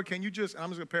he's like, Lord, can you just, and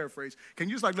I'm just going to paraphrase, can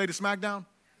you just like lay the smack down?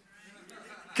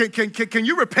 Can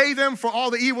you repay them for all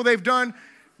the evil they've done?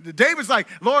 David's like,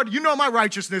 Lord, you know my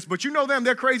righteousness, but you know them,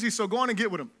 they're crazy, so go on and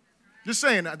get with them. Just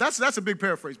saying, that's a big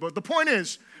paraphrase, but the point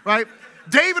is, right,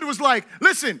 David was like,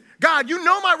 listen, God, you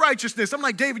know my righteousness. I'm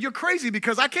like, David, you're crazy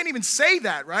because I can't even say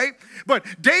that, right? But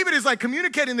David is like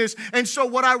communicating this. And so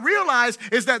what I realize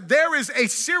is that there's a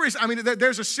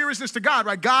seriousness to God,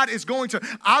 right? God is going to,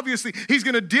 obviously, he's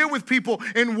going to deal with people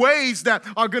in ways that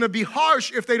are going to be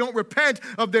harsh if they don't repent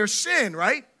of their sin,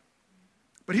 right?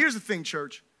 But here's the thing,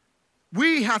 church.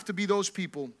 We have to be those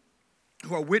people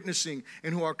who are witnessing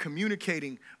and who are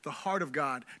communicating the heart of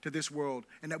God to this world,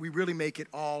 and that we really make it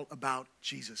all about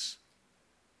Jesus.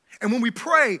 And when we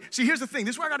pray, see, here's the thing.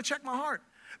 This is where I got to check my heart.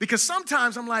 Because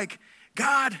sometimes I'm like,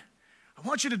 God, I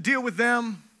want you to deal with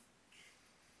them,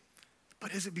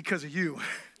 but is it because of you?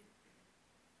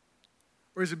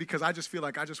 Or is it because I just feel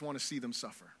like I just want to see them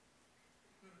suffer?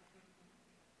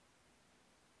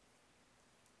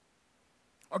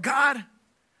 Or God,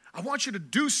 I want you to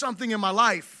do something in my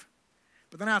life.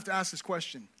 But then I have to ask this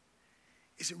question.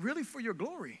 Is it really for your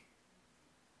glory?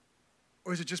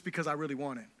 Or is it just because I really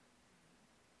want it?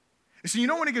 And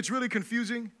so when it gets really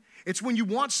confusing? It's when you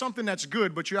want something that's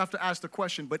good, but you have to ask the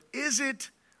question, but is it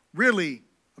really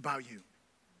about you?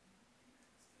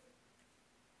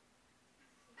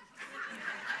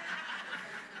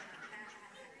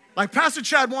 Like Pastor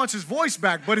Chad wants his voice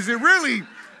back, but is it really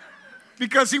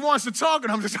because he wants to talk?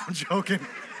 And I'm joking.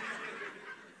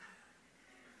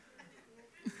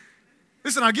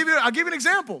 Listen, I'll give you an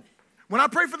example. When I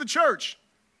pray for the church,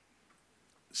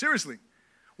 seriously,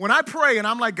 when I pray and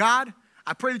I'm like, God,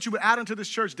 I pray that you would add unto this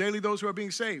church daily those who are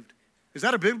being saved. Is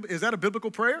that a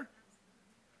biblical prayer?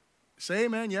 Say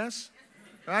amen, yes.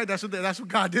 All right, that's what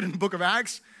God did in the book of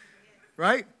Acts,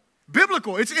 right?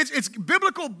 Biblical. It's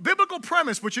biblical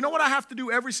premise, but you know what I have to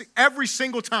do every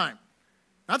single time?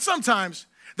 Not sometimes.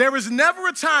 There is never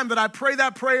a time that I pray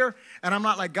that prayer and I'm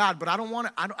not like, God, but I don't want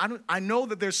to, I know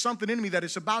that there's something in me that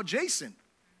is about Jason.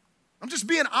 I'm just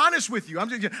being honest with you.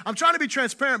 I'm trying to be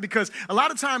transparent because a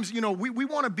lot of times, we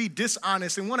want to be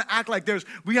dishonest and want to act like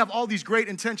we have all these great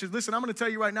intentions. Listen, I'm going to tell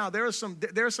you right now, there are some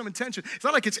intention. It's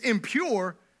not like it's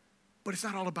impure, but it's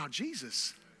not all about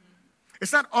Jesus.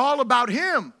 It's not all about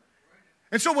him.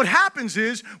 And so what happens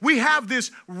is we have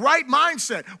this right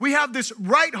mindset. We have this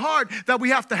right heart that we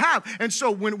have to have. And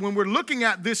so when we're looking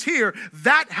at this here,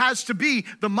 that has to be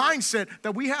the mindset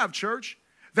that we have, church.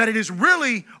 That it is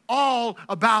really all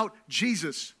about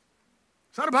Jesus.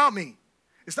 It's not about me.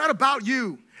 It's not about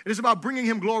you. It is about bringing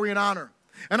him glory and honor.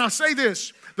 And I'll say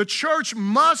this, the church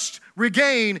must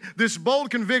regain this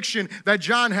bold conviction that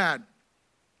John had.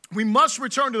 We must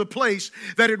return to the place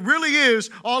that it really is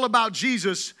all about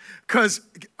Jesus, because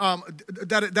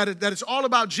that it's all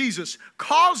about Jesus.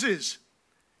 Causes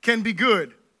can be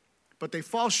good, but they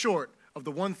fall short of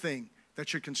the one thing that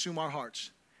should consume our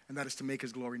hearts, and that is to make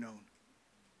his glory known.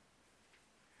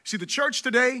 See, the church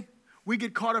today, we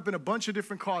get caught up in a bunch of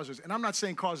different causes, and I'm not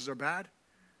saying causes are bad.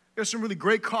 There's some really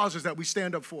great causes that we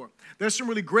stand up for. There's some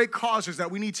really great causes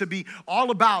that we need to be all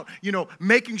about,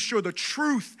 making sure the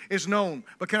truth is known.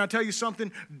 But can I tell you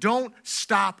something? Don't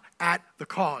stop at the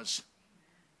cause.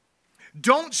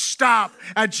 Don't stop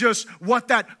at just what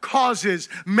that cause is.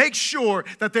 Make sure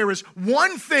that there is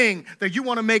one thing that you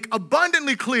want to make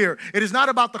abundantly clear. It is not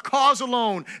about the cause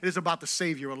alone. It is about the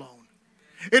Savior alone.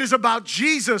 It is about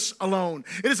Jesus alone.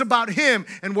 It is about him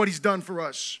and what he's done for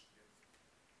us.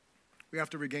 We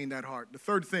have to regain that heart. The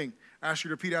third thing I ask you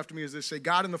to repeat after me is this. Say,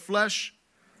 God in the flesh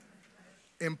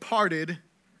imparted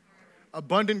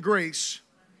abundant grace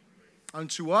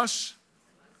unto us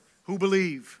who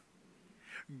believe.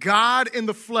 God in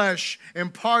the flesh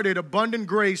imparted abundant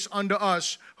grace unto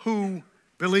us who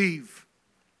believe.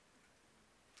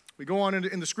 We go on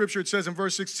in the scripture, it says in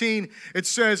verse 16, it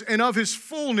says, and of his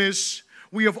fullness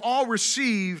we have all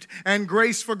received, and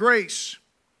grace for grace.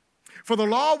 For the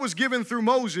law was given through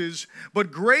Moses,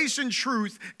 but grace and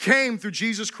truth came through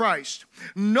Jesus Christ.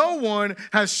 No one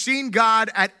has seen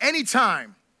God at any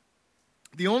time.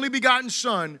 The only begotten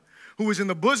Son, who is in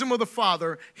the bosom of the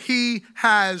Father, he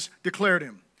has declared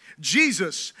him.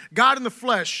 Jesus, God in the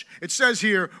flesh, it says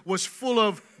here, was full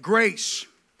of grace.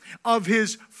 Of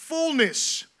his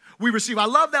fullness we receive. I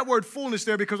love that word fullness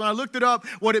there, because when I looked it up,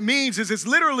 what it means is it's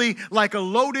literally like a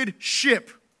loaded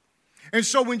ship. And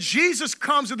so when Jesus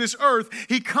comes to this earth,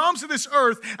 he comes to this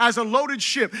earth as a loaded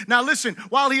ship. Now listen,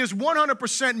 while he is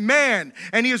 100% man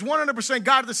and he is 100%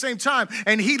 God at the same time,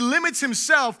 and he limits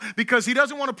himself because he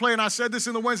doesn't want to play, and I said this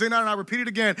in the Wednesday night and I repeat it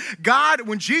again, God,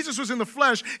 when Jesus was in the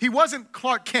flesh, he wasn't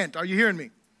Clark Kent. Are you hearing me?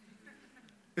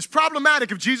 It's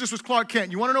problematic if Jesus was Clark Kent.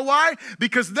 You want to know why?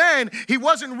 Because then he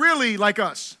wasn't really like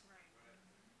us.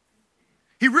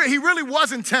 He really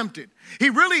wasn't tempted.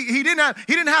 He didn't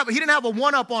have a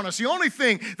one-up on us. The only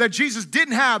thing that Jesus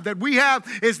didn't have that we have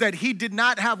is that he did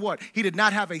not have what? He did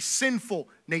not have a sinful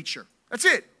nature. That's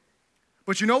it.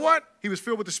 But you know what? He was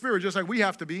filled with the Spirit just like we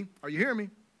have to be. Are you hearing me?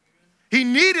 He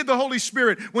needed the Holy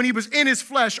Spirit when he was in his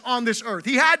flesh on this earth.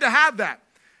 He had to have that.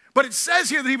 But it says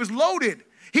here that he was loaded.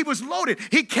 He was loaded.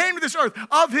 He came to this earth.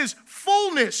 Of his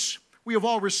fullness we have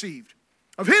all received.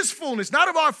 Of his fullness, not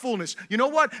of our fullness. You know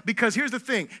what? Because here's the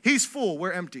thing. He's full.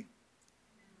 We're empty.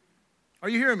 Are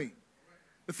you hearing me?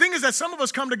 The thing is that some of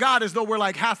us come to God as though we're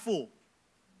like half full.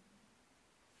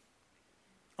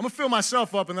 I'm going to fill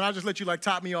myself up and then I'll just let you like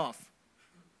top me off.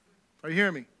 Are you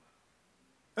hearing me?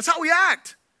 That's how we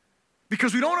act.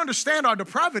 Because we don't understand our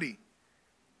depravity.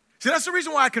 See, that's the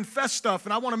reason why I confess stuff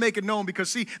and I want to make it known,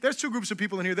 because see, there's two groups of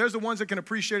people in here. There's the ones that can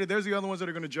appreciate it. There's the other ones that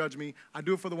are going to judge me. I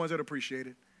do it for the ones that appreciate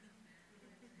it.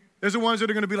 There's the ones that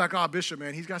are going to be like, oh, Bishop,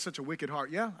 man, he's got such a wicked heart.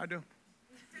 Yeah, I do.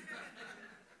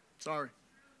 Sorry.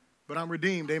 But I'm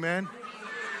redeemed, amen?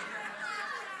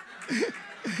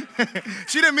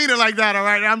 She didn't mean it like that, all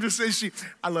right? I'm just saying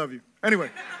I love you.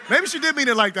 Anyway, maybe she did mean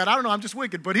it like that. I don't know. I'm just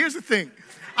wicked. But here's the thing.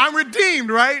 I'm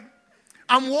redeemed, right?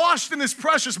 I'm washed in this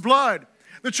precious blood.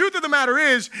 The truth of the matter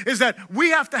is that we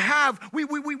have to have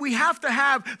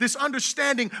this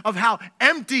understanding of how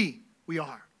empty we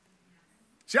are.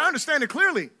 See, I understand it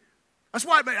clearly. That's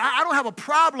why I don't have a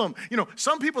problem. You know,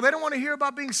 some people, they don't want to hear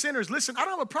about being sinners. Listen, I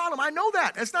don't have a problem. I know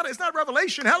that. It's not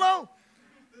revelation. Hello?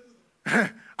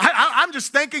 I'm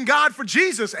just thanking God for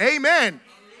Jesus. Amen.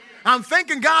 I'm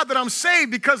thanking God that I'm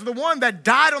saved because of the one that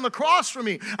died on the cross for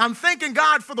me. I'm thanking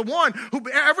God for the one who,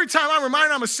 every time I'm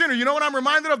reminded I'm a sinner, you know what I'm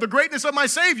reminded of? The greatness of my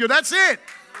Savior. That's it.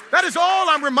 That is all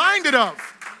I'm reminded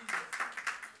of.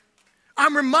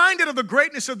 I'm reminded of the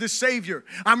greatness of this Savior.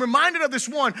 I'm reminded of this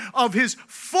one, of his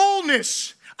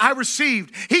fullness I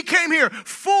received. He came here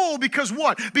full because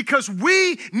what? Because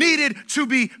we needed to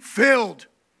be filled.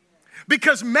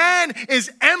 Because man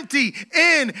is empty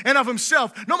in and of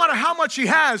himself, no matter how much he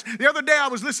has. The other day I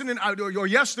was listening, or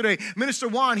yesterday, Minister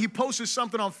Juan, he posted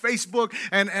something on Facebook,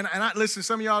 and listen,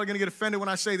 some of y'all are going to get offended when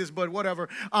I say this, but whatever.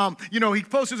 He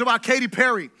posted about Katy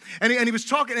Perry, and he was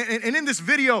talking, and in this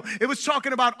video, it was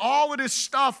talking about all of this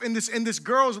stuff in this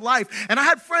girl's life. And I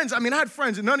had friends,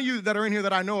 and none of you that are in here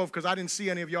that I know of, because I didn't see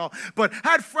any of y'all, but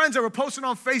I had friends that were posting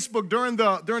on Facebook during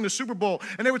the Super Bowl,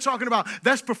 and they were talking about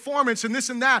best performance and this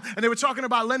and that, and they were talking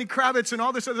about Lenny Kravitz and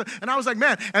all this other, and I was like,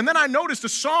 man. And then I noticed the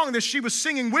song that she was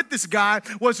singing with this guy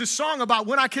was this song about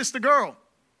When I Kissed a Girl.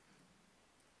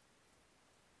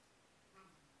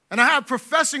 And I have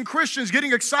professing Christians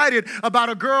getting excited about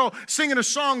a girl singing a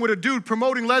song with a dude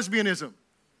promoting lesbianism.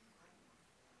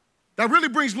 That really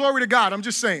brings glory to God, I'm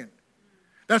just saying.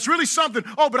 That's really something.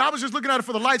 Oh, but I was just looking at it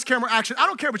for the lights, camera, action. I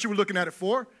don't care what you were looking at it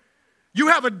for. You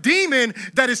have a demon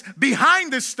that is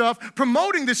behind this stuff,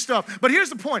 promoting this stuff. But here's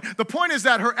the point. The point is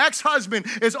that her ex-husband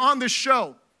is on this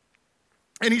show.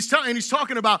 And he's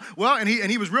talking about, and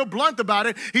he was real blunt about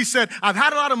it. He said, I've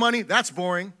had a lot of money. That's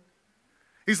boring.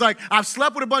 He's like, I've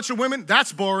slept with a bunch of women.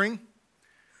 That's boring.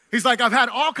 He's like, I've had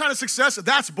all kind of success.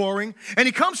 That's boring. And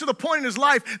he comes to the point in his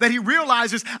life that he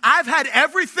realizes, I've had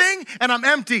everything and I'm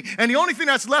empty. And the only thing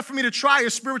that's left for me to try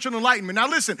is spiritual enlightenment. Now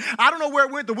listen, I don't know where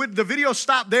it went. The video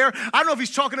stopped there. I don't know if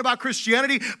he's talking about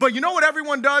Christianity, but you know what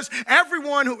everyone does?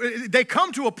 They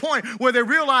come to a point where they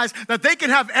realize that they can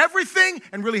have everything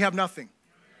and really have nothing.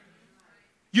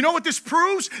 You know what this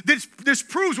proves? This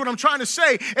proves what I'm trying to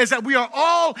say is that we are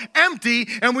all empty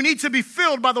and we need to be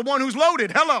filled by the one who's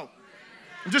loaded. Hello.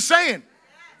 I'm just saying.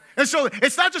 And so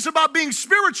it's not just about being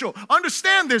spiritual.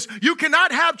 Understand this. You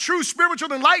cannot have true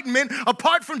spiritual enlightenment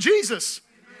apart from Jesus.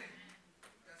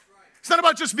 It's not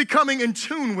about just becoming in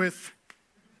tune with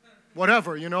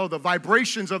whatever, the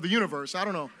vibrations of the universe. I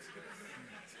don't know.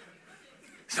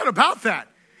 It's not about that.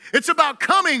 It's about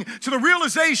coming to the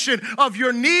realization of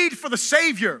your need for the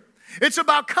Savior. It's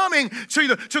about coming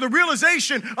to the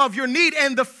realization of your need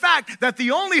and the fact that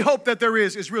the only hope that there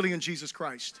is really in Jesus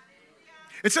Christ.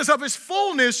 It says of his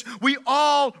fullness we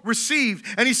all received.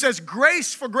 And he says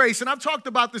grace for grace. And I've talked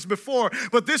about this before,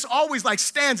 but this always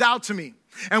stands out to me.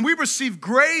 And we receive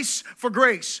grace for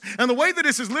grace. And the way that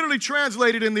this is literally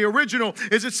translated in the original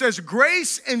is it says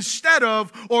grace instead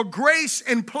of or grace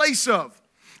in place of.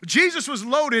 Jesus was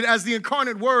loaded as the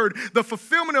incarnate word, the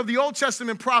fulfillment of the Old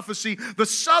Testament prophecy, the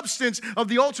substance of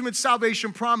the ultimate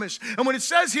salvation promise. And when it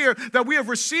says here that we have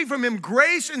received from him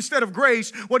grace instead of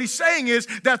grace, what he's saying is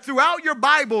that throughout your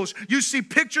Bibles, you see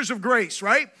pictures of grace,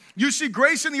 right? You see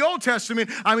grace in the Old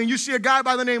Testament. You see a guy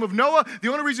by the name of Noah.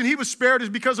 The only reason he was spared is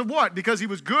because of what? Because he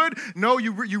was good? No,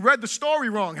 you read the story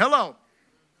wrong. Hello.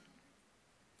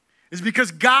 It's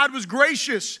because God was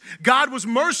gracious. God was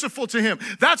merciful to him.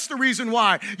 That's the reason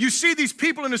why. You see these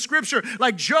people in the scripture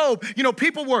like Job,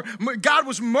 God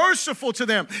was merciful to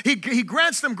them. He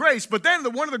grants them grace. But then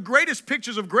one of the greatest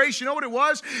pictures of grace, you know what it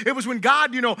was? It was when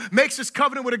God, makes this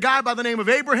covenant with a guy by the name of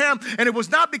Abraham. And it was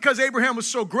not because Abraham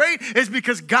was so great. It's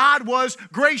because God was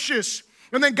gracious.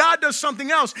 And then God does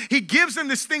something else. He gives them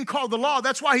this thing called the law.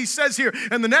 That's why he says here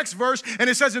in the next verse, and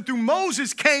it says that through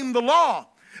Moses came the law.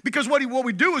 Because what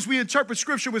we do is we interpret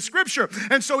Scripture with Scripture.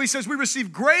 And so he says we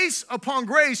receive grace upon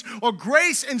grace or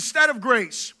grace instead of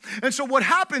grace. And so what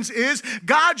happens is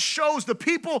God shows the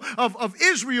people of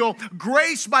Israel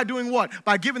grace by doing what?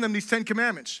 By giving them these 10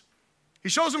 commandments. He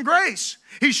shows them grace.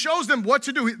 He shows them what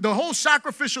to do. The whole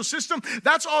sacrificial system,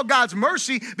 that's all God's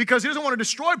mercy because he doesn't want to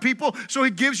destroy people. So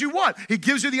he gives you what? He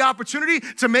gives you the opportunity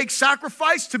to make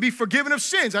sacrifice, to be forgiven of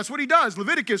sins. That's what he does.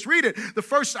 Leviticus, read it. The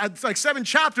first 7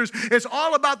 chapters is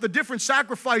all about the different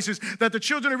sacrifices that the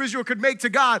children of Israel could make to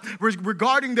God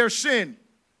regarding their sin.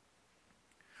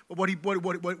 But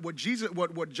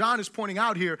what John is pointing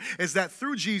out here is that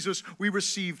through Jesus, we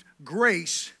received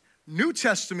grace, New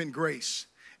Testament grace,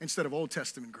 instead of Old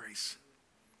Testament grace.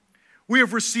 We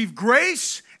have received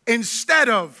grace instead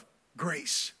of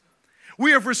grace.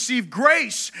 We have received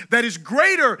grace that is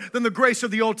greater than the grace of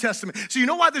the Old Testament. So you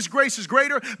know why this grace is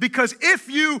greater? Because if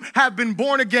you have been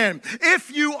born again,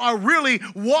 if you are really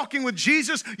walking with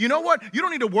Jesus, you know what? You don't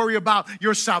need to worry about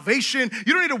your salvation.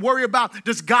 You don't need to worry about,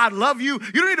 does God love you?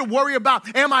 You don't need to worry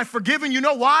about, am I forgiven? You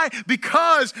know why?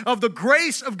 Because of the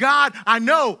grace of God, I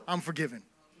know I'm forgiven.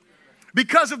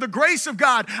 Because of the grace of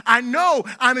God, I know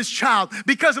I'm his child.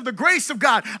 Because of the grace of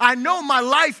God, I know my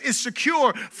life is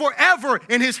secure forever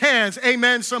in his hands.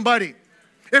 Amen, somebody.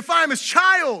 If I'm his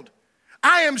child,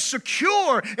 I am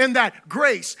secure in that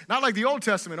grace. Not like the Old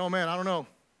Testament. Oh, man, I don't know.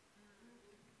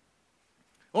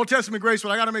 Old Testament grace,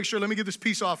 well, I got to make sure, let me give this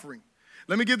peace offering.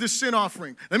 Let me give this sin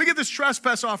offering. Let me give this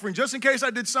trespass offering just in case I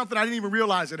did something I didn't even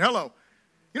realize it. Hello.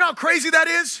 You know how crazy that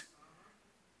is?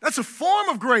 That's a form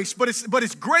of grace, but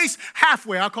it's grace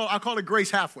halfway. I'll call it grace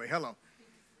halfway. Hello.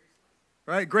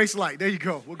 Right? Grace light. There you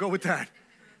go. We'll go with that.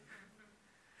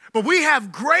 But we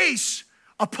have grace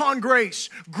upon grace.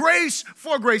 Grace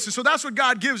for grace. And so that's what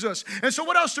God gives us. And so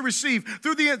what else to receive?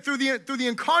 Through the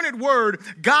incarnate word,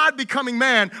 God becoming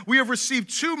man, we have received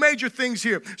 2 major things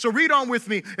here. So read on with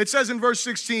me. It says in verse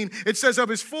 16, it says of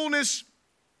his fullness,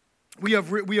 we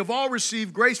have all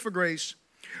received grace for grace.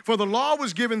 For the law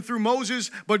was given through Moses,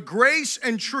 but grace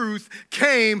and truth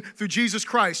came through Jesus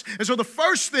Christ. And so the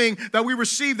first thing that we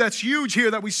receive that's huge here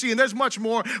that we see, and there's much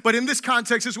more, but in this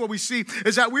context, this is what we see,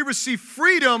 is that we receive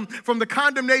freedom from the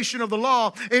condemnation of the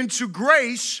law into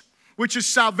grace, which is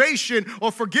salvation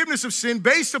or forgiveness of sin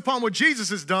based upon what Jesus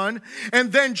has done,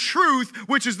 and then truth,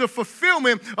 which is the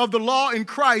fulfillment of the law in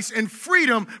Christ and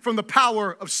freedom from the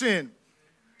power of sin.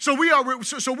 So we are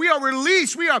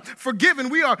released, we are forgiven,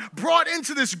 we are brought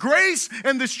into this grace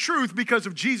and this truth because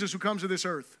of Jesus who comes to this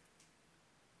earth.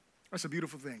 That's a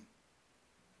beautiful thing.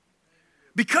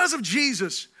 Because of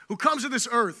Jesus who comes to this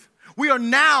earth, we are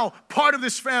now part of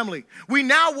this family. We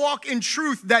now walk in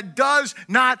truth that does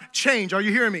not change. Are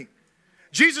you hearing me?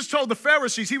 Jesus told the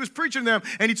Pharisees, he was preaching to them,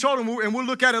 and he told them, and we'll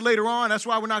look at it later on. That's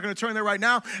why we're not going to turn there right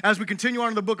now as we continue on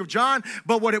in the book of John.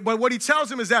 But what he tells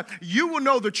them is that you will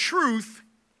know the truth,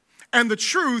 and the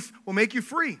truth will make you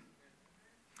free.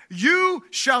 You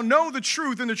shall know the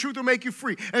truth, and the truth will make you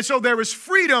free. And so there is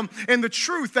freedom in the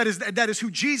truth that is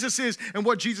who Jesus is and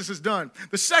what Jesus has done.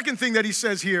 The second thing that he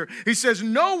says here, he says,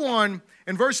 no one,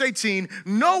 in verse 18,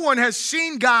 no one has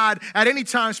seen God at any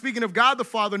time. Speaking of God the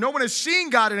Father, no one has seen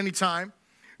God at any time.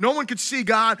 No one could see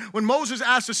God. When Moses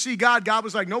asked to see God, God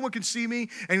was like, no one can see me.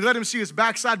 And he let him see his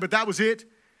backside, but that was it.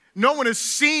 No one has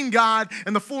seen God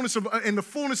in the fullness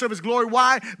of his glory.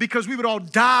 Why? Because we would all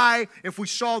die if we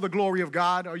saw the glory of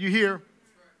God. Are you here?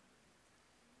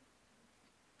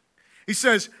 He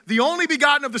says, the only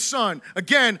begotten of the Son.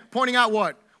 Again, pointing out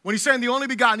what? When he's saying the only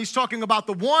begotten, he's talking about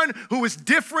the one who is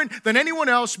different than anyone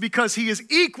else because he is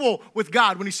equal with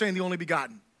God when he's saying the only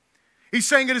begotten. He's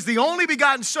saying it is the only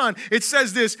begotten Son. It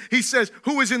says this, he says,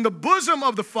 who is in the bosom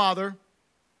of the Father,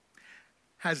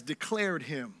 has declared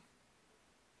him.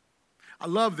 I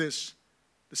love this.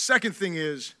 The second thing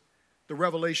is the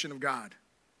revelation of God.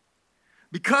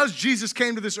 Because Jesus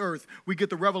came to this earth, we get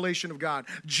the revelation of God.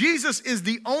 Jesus is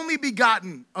the only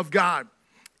begotten of God,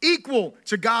 equal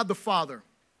to God the Father.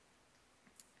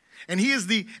 And he is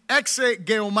the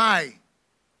exegeomai,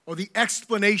 or the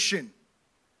explanation,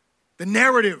 the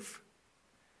narrative.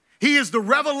 He is the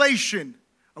revelation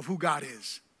of who God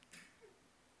is.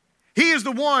 He is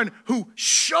the one who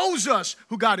shows us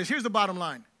who God is. Here's the bottom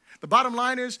line. The bottom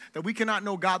line is that we cannot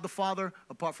know God the Father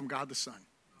apart from God the Son.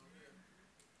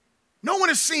 No one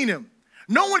has seen him.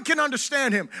 No one can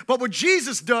understand him. But what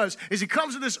Jesus does is he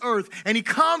comes to this earth and he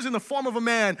comes in the form of a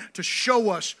man to show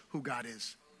us who God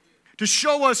is. To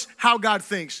show us how God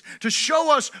thinks. To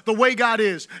show us the way God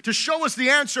is. To show us the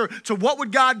answer to what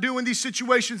would God do in these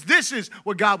situations. This is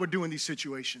what God would do in these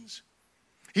situations.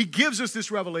 He gives us this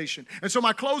revelation. And so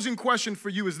my closing question for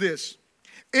you is this.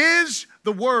 Is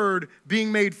the Word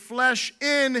being made flesh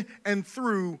in and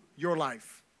through your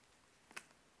life?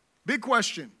 Big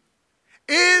question.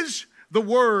 Is the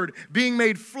Word being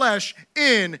made flesh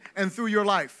in and through your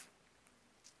life?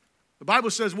 The Bible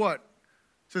says what?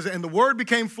 It says, and the Word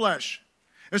became flesh.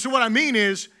 And so what I mean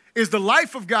is the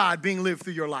life of God being lived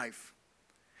through your life?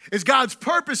 Is God's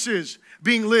purposes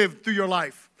being lived through your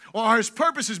life? Or are his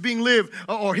purposes being lived,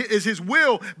 or is his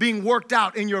will being worked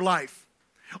out in your life?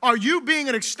 Are you being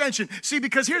an extension? See,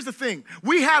 because here's the thing.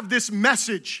 We have this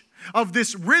message of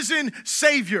this risen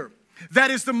Savior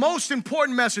that is the most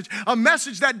important message. A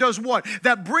message that does what?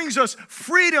 That brings us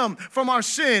freedom from our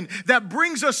sin. That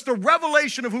brings us the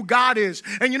revelation of who God is.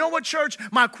 And you know what, church?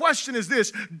 My question is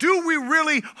this. Do we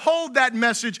really hold that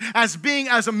message as being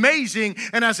as amazing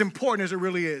and as important as it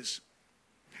really is?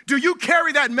 Do you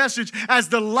carry that message as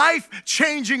the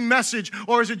life-changing message?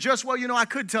 Or is it just, well, I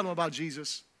could tell them about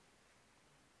Jesus?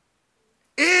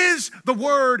 Is the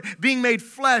Word being made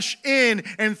flesh in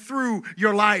and through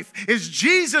your life? Is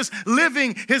Jesus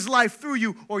living his life through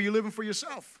you, or are you living for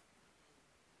yourself?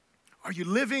 Are you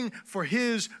living for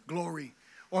his glory,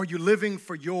 or are you living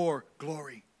for your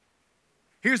glory?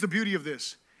 Here's the beauty of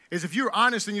this, is if you're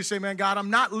honest and you say, man, God,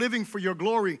 I'm not living for your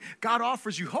glory, God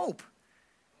offers you hope.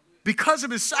 Because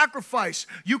of his sacrifice,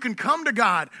 you can come to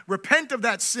God, repent of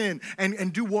that sin,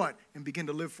 and do what? And begin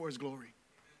to live for his glory.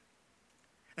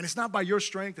 And it's not by your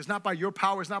strength, it's not by your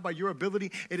power, it's not by your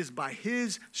ability. It is by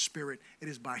his Spirit. It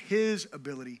is by his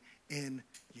ability in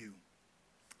you.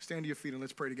 Stand to your feet and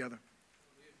let's pray together.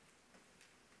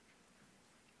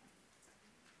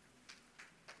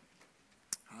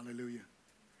 Hallelujah.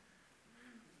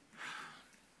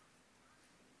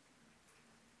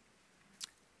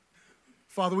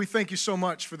 Father, we thank you so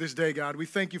much for this day, God. We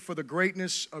thank you for the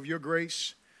greatness of your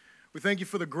grace. We thank you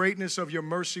for the greatness of your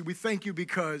mercy. We thank you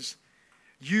because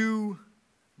you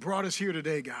brought us here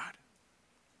today, God.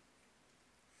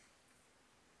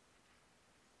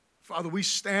 Father, we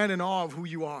stand in awe of who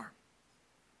you are.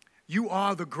 You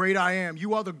are the great I am.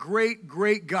 You are the great,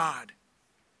 great God.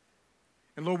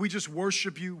 And Lord, we just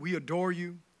worship you. We adore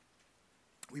you.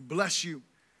 We bless you.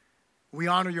 We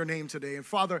honor your name today. And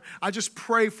Father, I just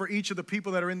pray for each of the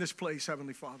people that are in this place,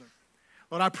 Heavenly Father.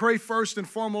 Lord, I pray first and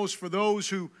foremost for those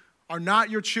who are not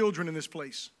your children in this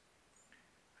place.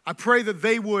 I pray that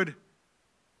they would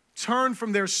turn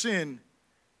from their sin,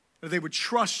 that they would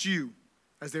trust you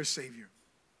as their Savior.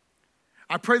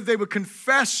 I pray that they would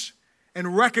confess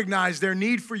and recognize their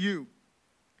need for you.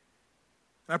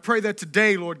 And I pray that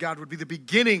today, Lord God, would be the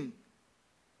beginning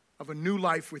of a new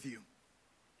life with you.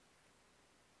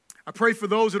 I pray for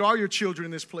those that are your children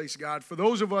in this place, God, for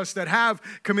those of us that have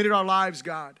committed our lives,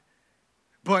 God.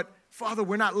 But, Father,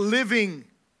 we're not living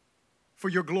for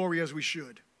your glory as we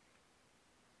should.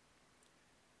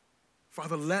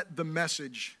 Father, let the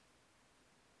message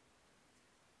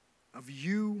of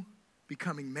you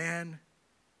becoming man,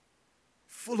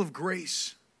 full of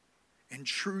grace and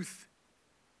truth,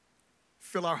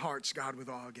 fill our hearts, God, with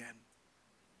awe again.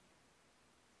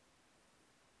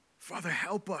 Father,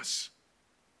 help us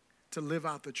to live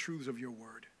out the truths of your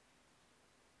word.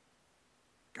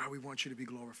 God, we want you to be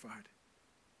glorified.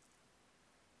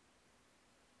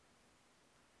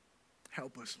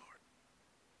 Help us, Lord.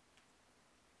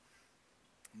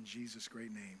 In Jesus'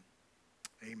 great name,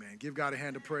 amen. Give God a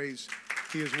hand of praise.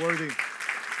 He is worthy.